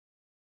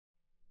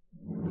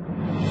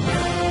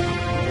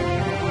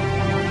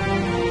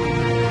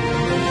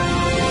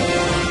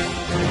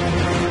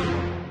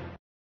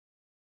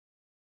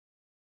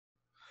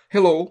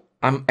Hello,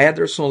 I'm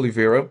Ederson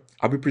Oliveira.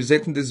 I'll be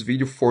presenting this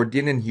video for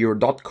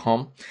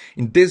DotNetNuke.com.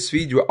 In this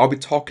video, I'll be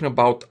talking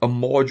about a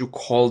module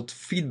called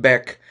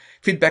feedback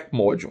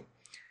module.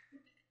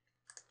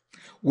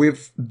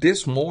 With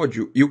this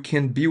module, you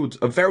can build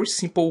a very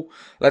simple,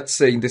 let's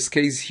say in this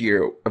case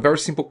here, a very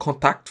simple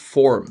contact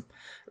form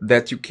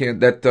that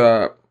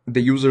the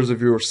users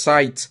of your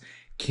site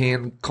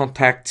can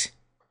contact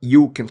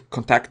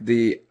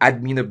the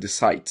admin of the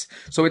site.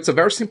 So it's a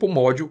very simple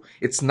module.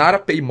 It's not a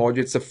paid module,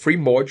 it's a free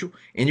module,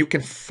 and you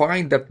can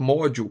find that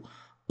module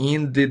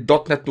in the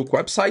DotNetNuke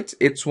website.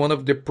 It's one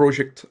of the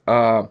projects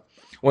in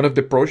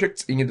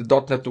the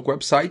DotNetNuke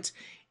website.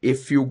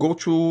 If you go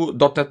to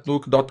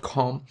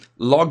DotNetNuke.com,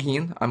 log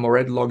in, I'm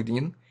already logged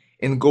in,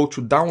 and go to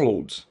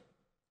downloads.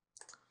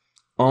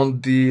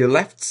 On the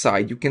left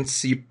side, you can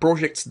see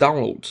projects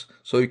downloads.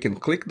 So you can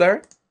click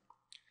there.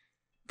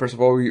 First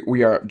of all,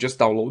 we are just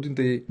downloading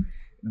the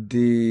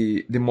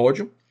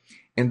module,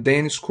 and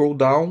then scroll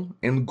down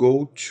and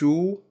go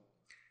to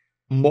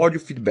module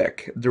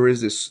feedback. There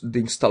is the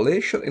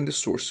installation and the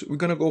source. We're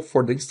gonna go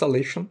for the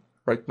installation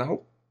right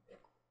now.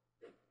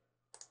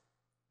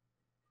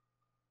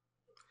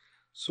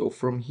 So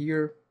from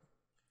here,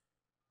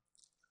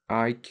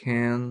 I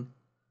can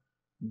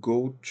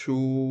go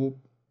to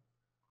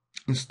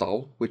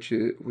install, which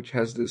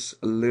has this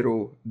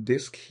little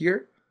disk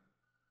here.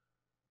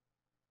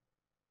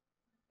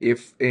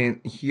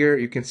 And here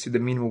you can see the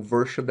minimum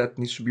version that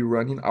needs to be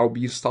running. I'll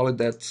be installing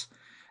the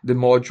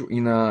module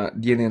in a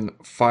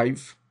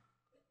DNN5.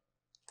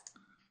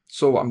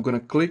 So I'm gonna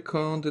click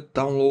on the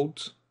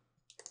download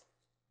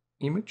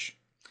image.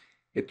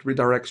 It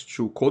redirects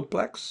to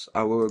Codeplex.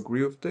 I will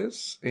agree with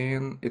this,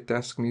 and it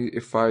asks me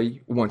if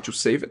I want to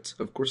save it.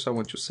 Of course I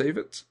want to save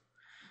it.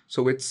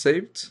 So it's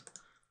saved.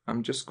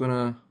 I'm just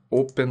gonna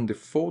open the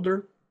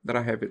folder that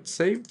I have it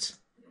saved.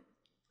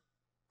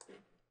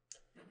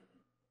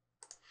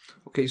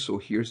 Okay, so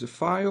here's the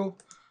file.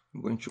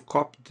 I'm going to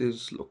copy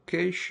this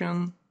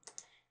location,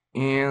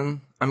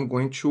 and I'm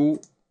going to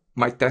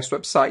my test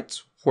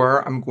website where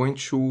I'm going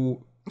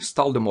to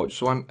install the module.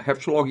 So I have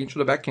to log into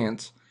the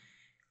backend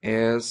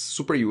as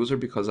super user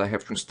because I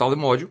have to install the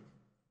module.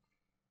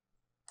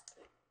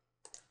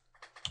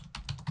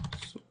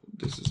 So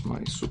this is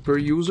my super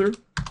user.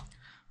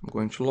 I'm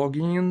going to log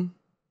in,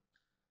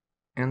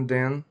 and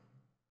then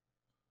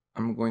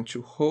I'm going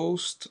to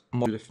host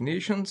module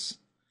definitions.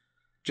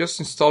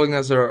 Just installing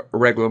as a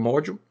regular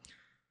module.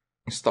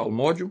 Install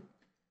module.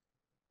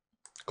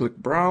 Click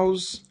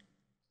browse.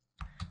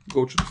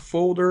 Go to the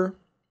folder.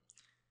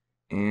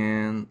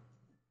 And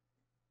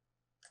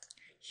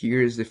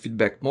here is the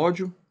feedback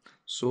module.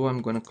 So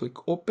I'm going to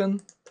click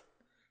open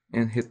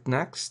and hit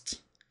next.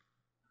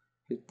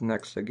 Hit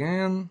next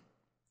again.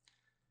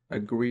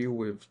 Agree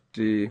with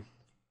the...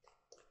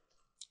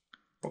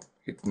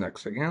 hit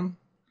next again.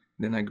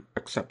 Then I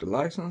accept the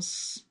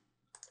license.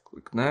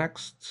 Click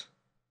next.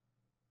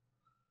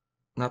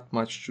 Not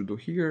much to do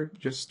here,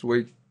 just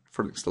wait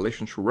for the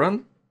installation to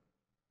run.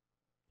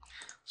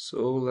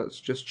 So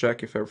let's just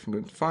check if everything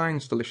went fine.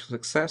 Installation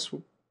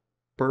successful.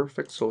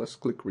 Perfect, so let's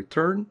click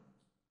return.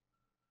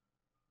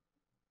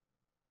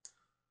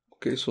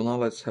 Okay, so now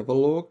let's have a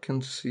look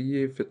and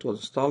see if it was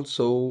installed.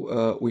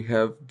 So we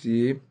have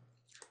the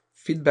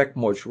feedback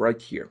module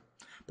right here.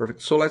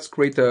 Perfect, so let's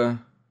quickly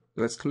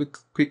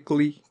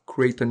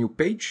create a new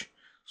page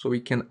so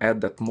we can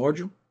add that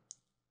module.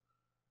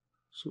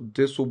 So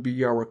this will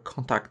be our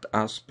contact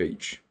us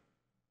page.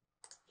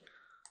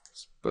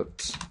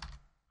 But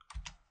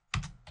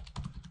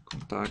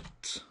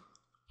contact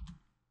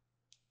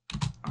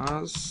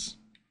us,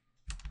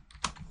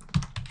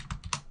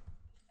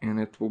 and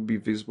it will be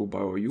visible by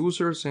our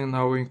users, and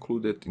I will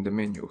include it in the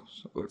menu.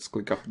 So let's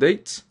click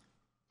update,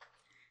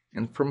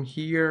 and from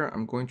here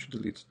I'm going to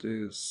delete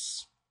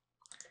this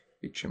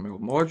HTML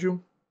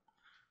module.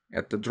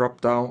 At the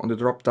drop down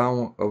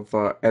of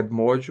add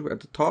module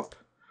at the top,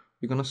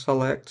 we're going to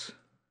select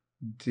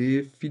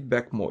the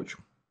feedback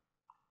module.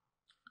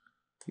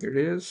 Here it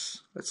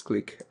is. Let's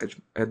click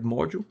add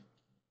module.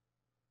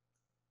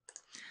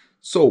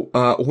 So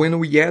when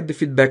we add the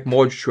feedback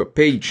module to a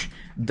page,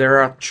 there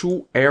are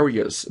two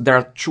areas. There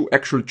are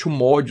actually two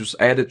modules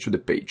added to the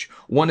page.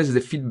 One is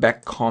the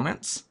feedback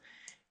comments,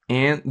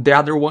 and the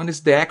other one is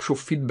the actual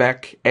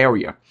feedback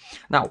area.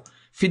 Now,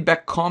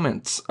 feedback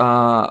comments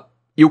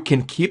you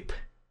can keep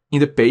in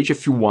the page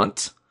if you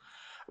want.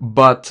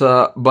 But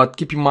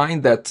keep in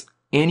mind that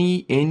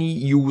any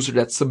user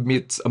that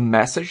submits a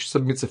message,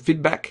 submits a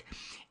feedback,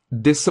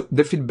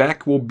 the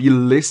feedback will be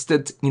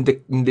listed in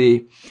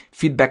the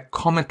feedback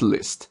comment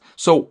list.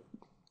 So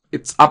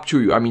it's up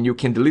to you. I mean, you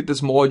can delete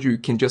this module, you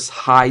can just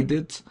hide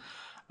it,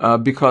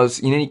 because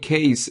in any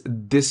case,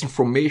 this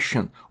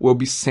information will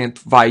be sent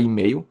via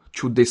email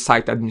to the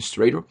site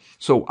administrator.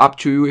 So up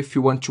to you if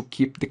you want to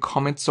keep the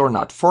comments or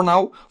not. For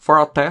now, for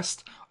our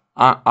test,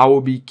 I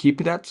will be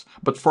keeping that,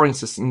 but for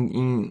instance,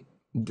 in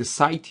the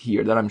site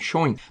here that I'm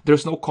showing,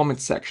 there's no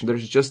comment section,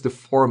 there's just the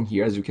form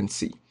here, as you can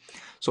see.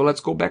 So let's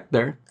go back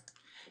there,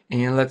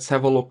 and let's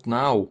have a look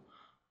now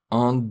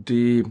on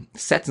the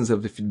settings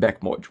of the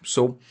feedback module.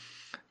 So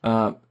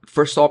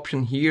first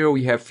option here,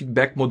 we have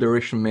feedback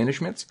moderation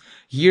management.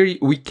 Here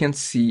we can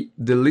see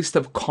the list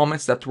of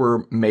comments that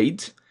were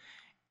made,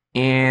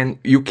 and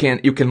you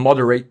can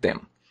moderate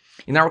them.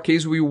 In our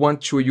case, we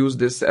want to use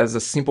this as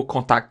a simple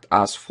contact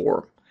us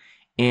form.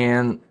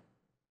 And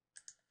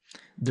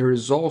there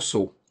is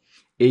also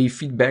a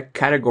feedback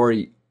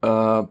category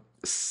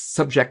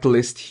subject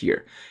list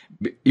here.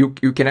 You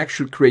can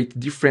actually create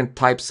different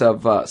types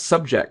of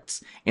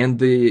subjects, and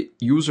the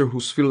user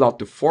who's filled out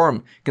the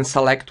form can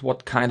select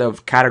what kind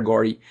of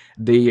category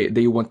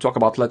they want to talk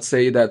about. Let's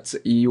say that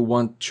you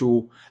want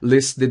to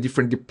list the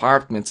different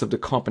departments of the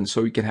company,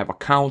 so you can have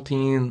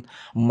accounting,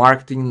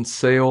 marketing,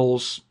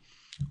 sales,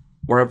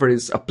 wherever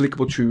is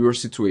applicable to your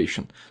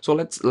situation. So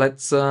let's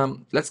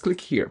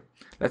click here.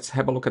 Let's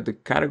have a look at the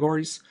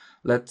categories.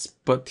 Let's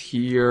put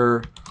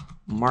here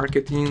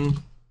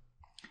marketing,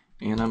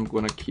 and I'm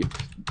gonna keep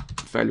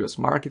value as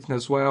marketing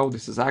as well.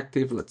 This is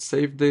active. Let's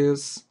save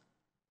this.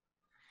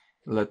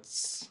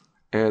 Let's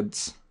add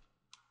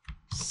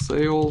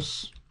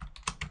sales.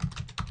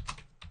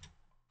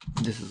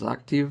 This is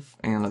active,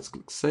 and let's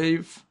click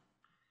save.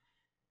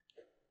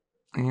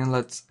 And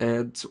let's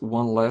add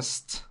one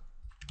last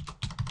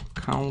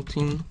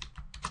accounting.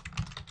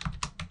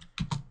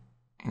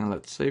 And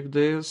let's save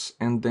this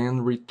and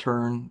then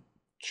return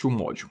to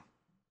module.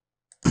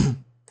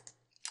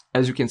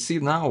 As you can see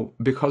now,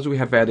 because we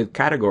have added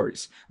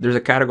categories, there's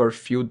a category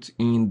field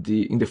in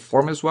the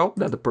form as well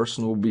that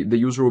the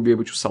user will be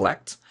able to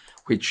select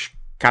which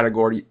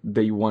category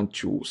they want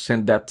to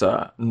send that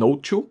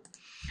note to.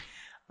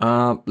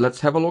 Let's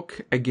have a look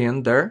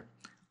again there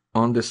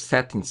on the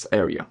settings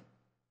area.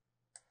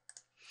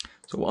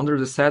 So under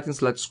the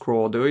settings, let's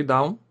scroll all the way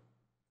down.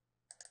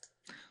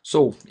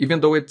 So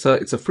even though it's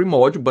a free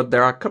module, but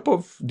there are a couple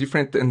of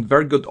different and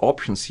very good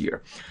options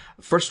here.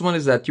 First one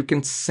is that you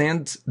can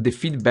send the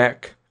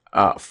feedback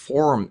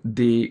form,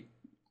 the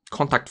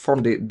contact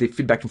form, the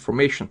feedback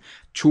information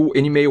to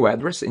an email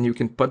address, and you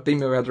can put the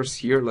email address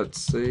here.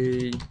 Let's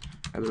say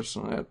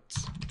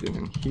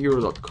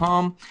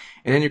address@hero.com,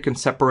 and then you can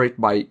separate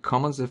by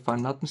commas, if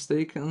I'm not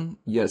mistaken.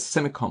 Yes,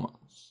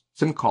 semicolons.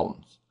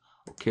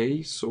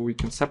 Okay, so we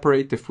can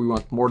separate if we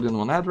want more than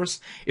one address.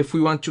 If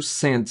we want to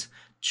send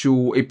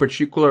to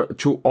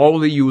all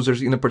the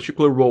users in a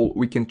particular role,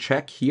 we can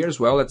check here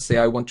as well. Let's say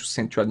I want to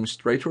send to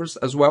administrators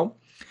as well.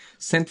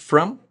 Send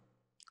from,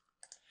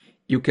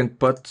 you can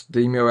put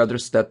the email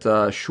address that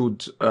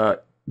should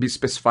be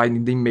specified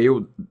in the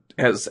email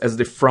as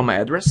the from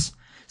address.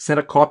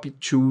 Send a copy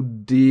to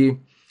the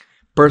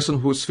person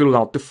who's filled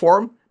out the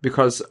form,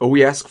 because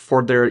we ask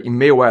for their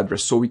email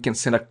address, so we can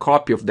send a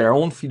copy of their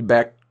own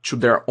feedback to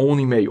their own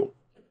email.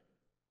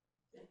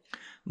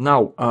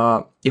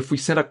 Now, if we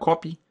send a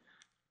copy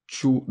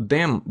to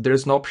them,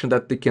 there's an option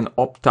that they can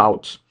opt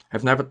out.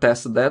 I've never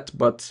tested that,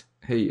 but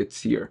hey,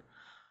 it's here.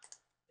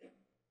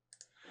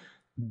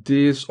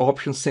 This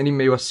option, send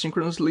email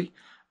asynchronously,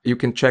 you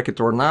can check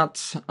it or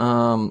not.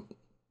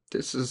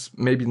 This is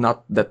maybe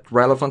not that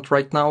relevant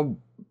right now,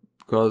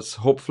 because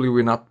hopefully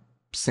we're not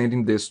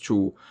sending this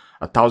to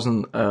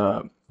 1,000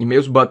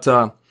 emails, but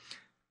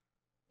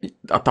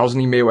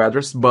 1,000 email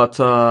address. But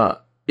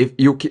if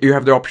you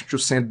have the option to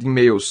send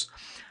emails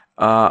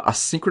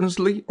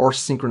asynchronously or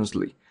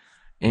synchronously,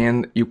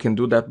 and you can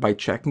do that by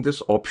checking this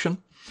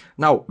option.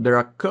 Now, there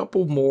are a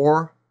couple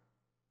more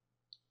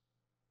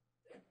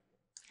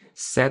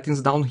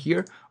settings down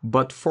here,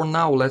 but for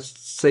now, let's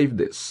save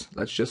this.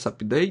 Let's just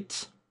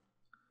update.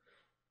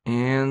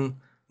 And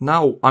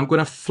now I'm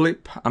gonna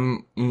flip,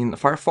 I'm in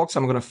Firefox,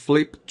 I'm gonna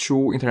flip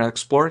to Internet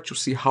Explorer to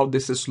see how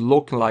this is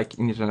looking like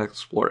in Internet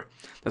Explorer.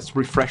 Let's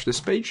refresh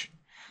this page.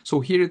 So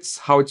here it's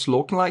how it's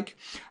looking like.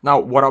 Now,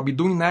 what I'll be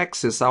doing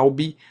next is I'll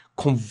be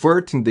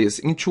converting this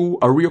into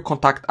a real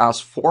contact us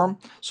form.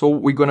 So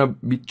we're gonna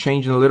be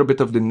changing a little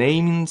bit of the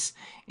namings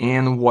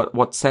and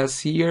what says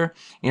here,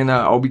 and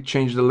I'll be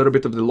changing a little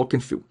bit of the look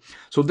and feel.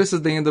 So this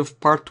is the end of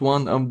part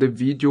 1 of the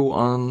video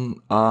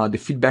on the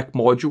feedback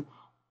module